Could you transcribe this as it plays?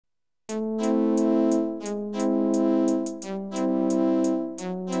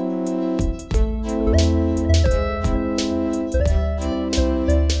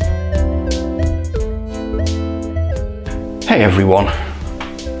Hey everyone,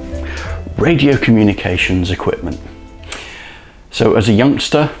 radio communications equipment. So as a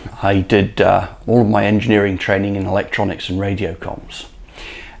youngster, I did all of my engineering training in electronics and radio comms.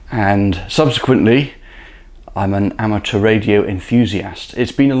 And subsequently, I'm an amateur radio enthusiast.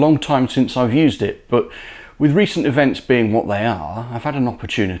 It's been a long time since I've used it, but with recent events being what they are, I've had an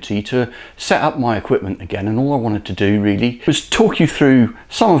opportunity to set up my equipment again, and all I wanted to do really was talk you through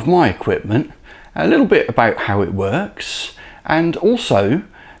some of my equipment, a little bit about how it works, and also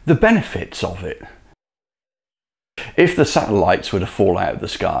the benefits of it. If the satellites were to fall out of the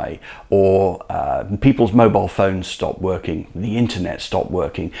sky, or people's mobile phones stop working, the internet stopped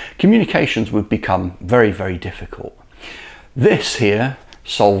working, communications would become very, very difficult. This here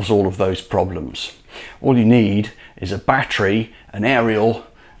solves all of those problems. All you need is a battery, an aerial,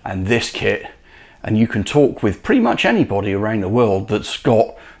 and this kit, and you can talk with pretty much anybody around the world that's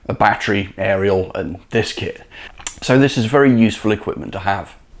got a battery, aerial, and this kit. So this is very useful equipment to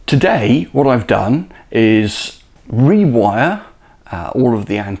have. Today, what I've done is rewire all of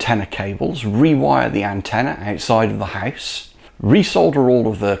the antenna cables, rewire the antenna outside of the house, resolder all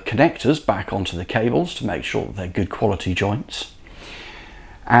of the connectors back onto the cables to make sure that they're good quality joints.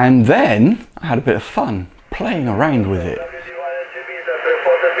 And then I had a bit of fun playing around with it.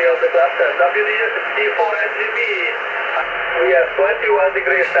 We have 21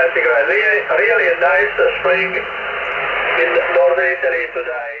 degrees centigrade, really nice spring in northern Italy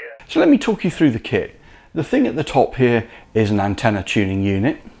today. So let me talk you through the kit. The thing at the top here is an antenna tuning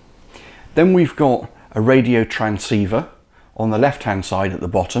unit. Then we've got a radio transceiver on the left hand side at the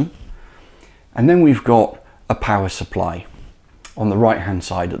bottom. And then we've got a power supply on the right hand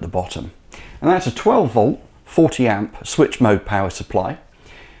side at the bottom. And that's a 12 volt, 40 amp switch mode power supply.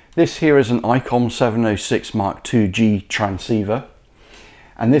 This here is an ICOM 706 Mark II-G transceiver.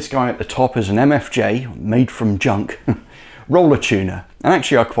 And this guy at the top is an MFJ, made from junk, roller tuner. And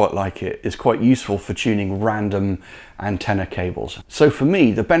actually I quite like it. It's quite useful for tuning random antenna cables. So for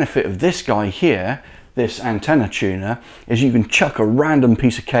me, the benefit of this guy here, this antenna tuner, is you can chuck a random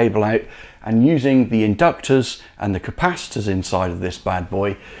piece of cable out, and using the inductors and the capacitors inside of this bad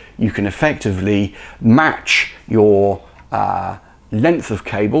boy, you can effectively match your length of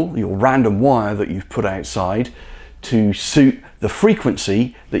cable, your random wire that you've put outside, to suit the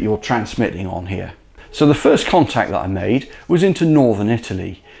frequency that you're transmitting on here. So the first contact that I made was into northern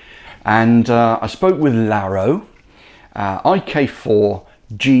Italy, and I spoke with Laro,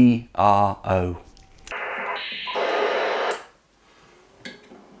 IK4GRO.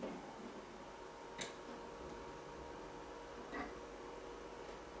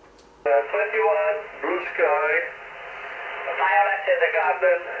 Blue sky, violet in the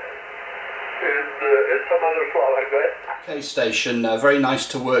garden, and some other flower, go ahead. Okay, station, very nice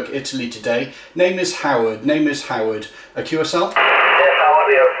to work Italy today. Name is Howard, a QSL? Yes,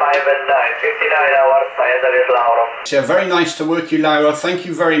 Howard, you're 5 and 9, 59 hours, and that is Lauro. Yeah, very nice to work you, Laura. Thank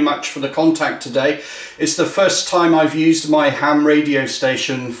you very much for the contact today. It's the first time I've used my ham radio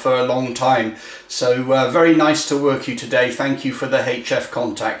station for a long time. So very nice to work you today. Thank you for the HF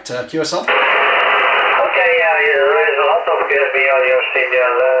contact. QSL? Okay, yeah, there is a lot of QSB on your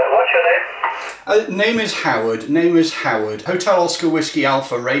signal. What's your name? Name is Howard. Hotel Oscar Whiskey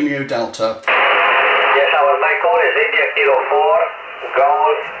Alpha, Romeo Delta. Yes, Howard, my call is India Kilo 4,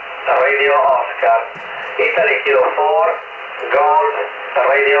 Golf, Radio Oscar. Italy Kilo 4, Golf,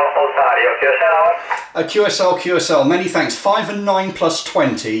 Radio Ontario. QSL, Howard? QSL, many thanks. 5 and 9 plus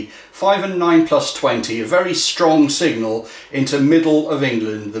 20. 5 and 9 plus 20. A very strong signal into middle of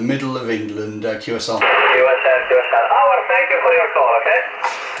England, the middle of England, QSL. QSL. Howard, thank you for your call, okay?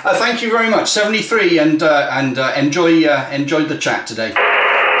 Thank you very much. 73, and enjoy the chat today.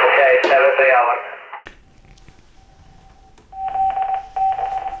 Okay, 73 Howard.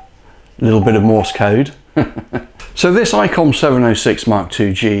 A little bit of Morse code. So this ICOM 706 Mark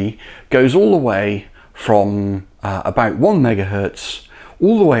II-G goes all the way from about 1 megahertz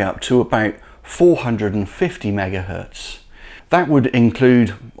all the way up to about 450 megahertz. That would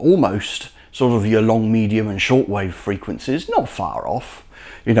include almost sort of your long, medium and shortwave frequencies, not far off.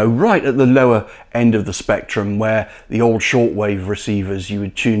 You know, right at the lower end of the spectrum where the old shortwave receivers, you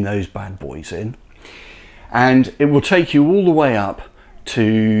would tune those bad boys in. And it will take you all the way up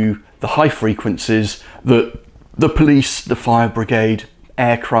to the high frequencies that the police, the fire brigade,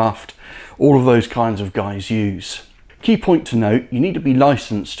 aircraft, all of those kinds of guys use. Key point to note, you need to be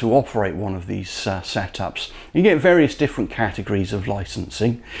licensed to operate one of these setups. You get various different categories of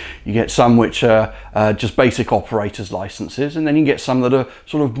licensing. You get some which are just basic operators licenses, and then you get some that are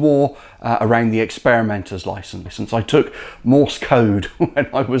sort of more around the experimenter's license. I took Morse Code when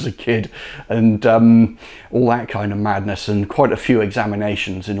I was a kid, and all that kind of madness, and quite a few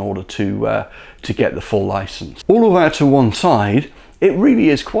examinations in order to get the full license. All of that to one side, it really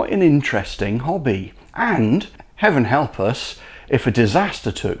is quite an interesting hobby, and heaven help us, if a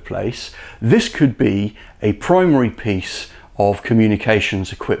disaster took place, this could be a primary piece of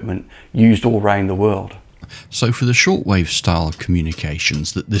communications equipment used all around the world. So for the shortwave style of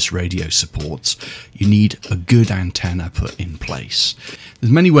communications that this radio supports, you need a good antenna put in place.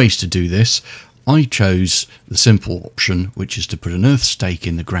 There's many ways to do this. I chose the simple option, which is to put an earth stake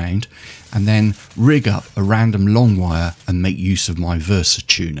in the ground and then rig up a random long wire and make use of my Versa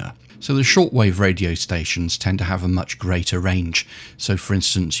tuner. So the shortwave radio stations tend to have a much greater range. So for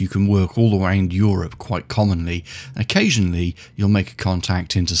instance, you can work all around Europe quite commonly. Occasionally you'll make a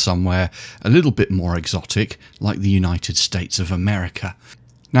contact into somewhere a little bit more exotic, like the United States of America.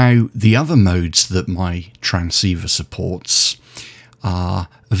 Now, the other modes that my transceiver supports are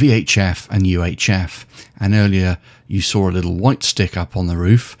VHF and UHF, and earlier you saw a little white stick up on the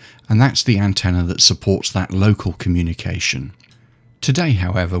roof, and that's the antenna that supports that local communication. Today,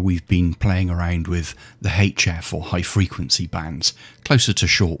 however, we've been playing around with the HF or high frequency bands, closer to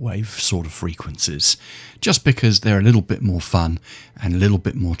shortwave sort of frequencies, just because they're a little bit more fun and a little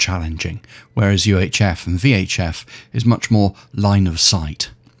bit more challenging, whereas UHF and VHF is much more line of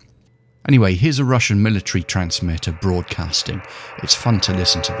sight. Anyway, here's a Russian military transmitter broadcasting. It's fun to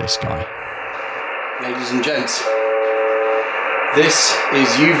listen to this guy. Ladies and gents, this is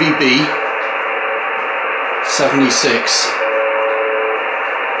UVB 76.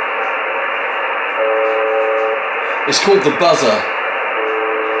 It's called the Buzzer,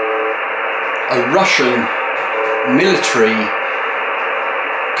 a Russian military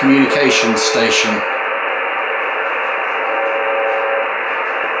communications station.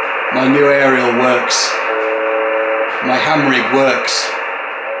 My new aerial works. My ham rig works.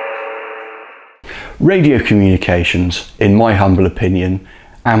 Radio communications, in my humble opinion,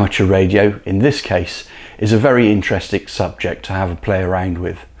 amateur radio in this case, is a very interesting subject to have a play around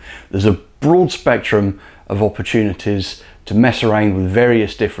with. There's a broad spectrum of opportunities to mess around with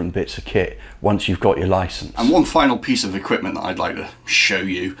various different bits of kit once you've got your license. And one final piece of equipment that I'd like to show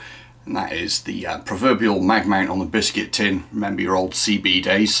you, and that is the proverbial mag mount on the biscuit tin. Remember your old CB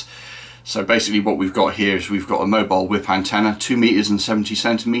days? So basically what we've got here is we've got a mobile whip antenna, 2 meters and 70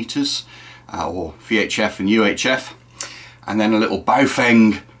 centimeters, or VHF and UHF, and then a little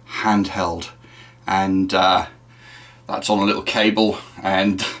DuB-EnG handheld, and that's on a little cable,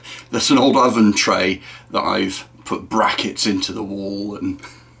 and there's an old oven tray that I've put brackets into the wall, and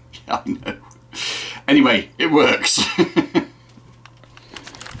yeah, I know. Anyway, it works.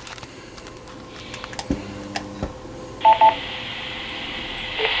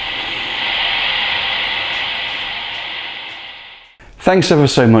 Thanks ever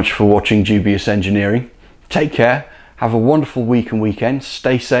so much for watching Dubious Engineering. Take care, have a wonderful week and weekend,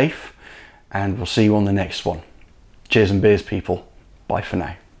 stay safe, and we'll see you on the next one. Cheers and beers, people. Bye for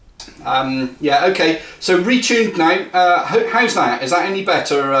now. Yeah, okay, so retuned now. How's that? Is that any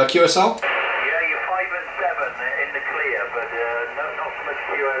better, QSL? Yeah, you're 5 and 7 in the clear, but not so much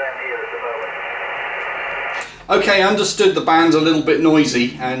QRM here at the moment. Okay, understood the band's a little bit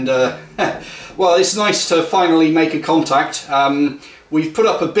noisy, and well, it's nice to finally make a contact. We've put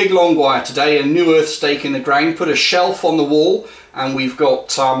up a big long wire today, a new earth stake in the ground, put a shelf on the wall, and we've got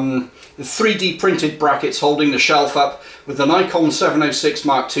the 3D printed brackets holding the shelf up with the Nikon 706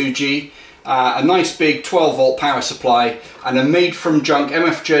 Mark II-G, a nice big 12 volt power supply, and a made from junk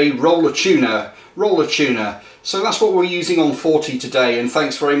MFJ roller tuner. So that's what we're using on 40 today, and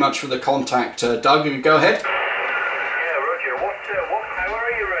thanks very much for the contact, Doug. Go ahead.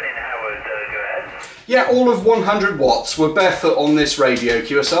 Yeah, all of 100 watts. We're barefoot on this radio,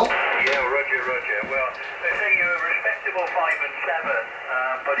 QSL. Yeah, roger. Well, they say you're a respectable 5 and 7,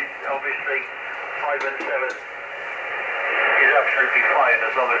 but it's obviously 5 and 7 is absolutely fine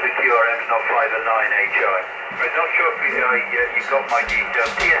as long as the QRM's not 5 and 9 HI. I'm not sure if you got my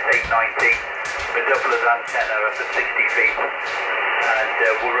details. TS890, the doubler's antenna up to 60 feet, and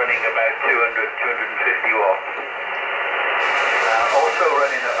we're running about 200-250 watts. Also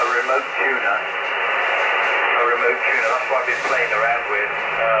running a remote tuner. That's what I've been playing around with,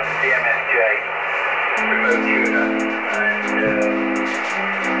 the MSJ remote tuner, and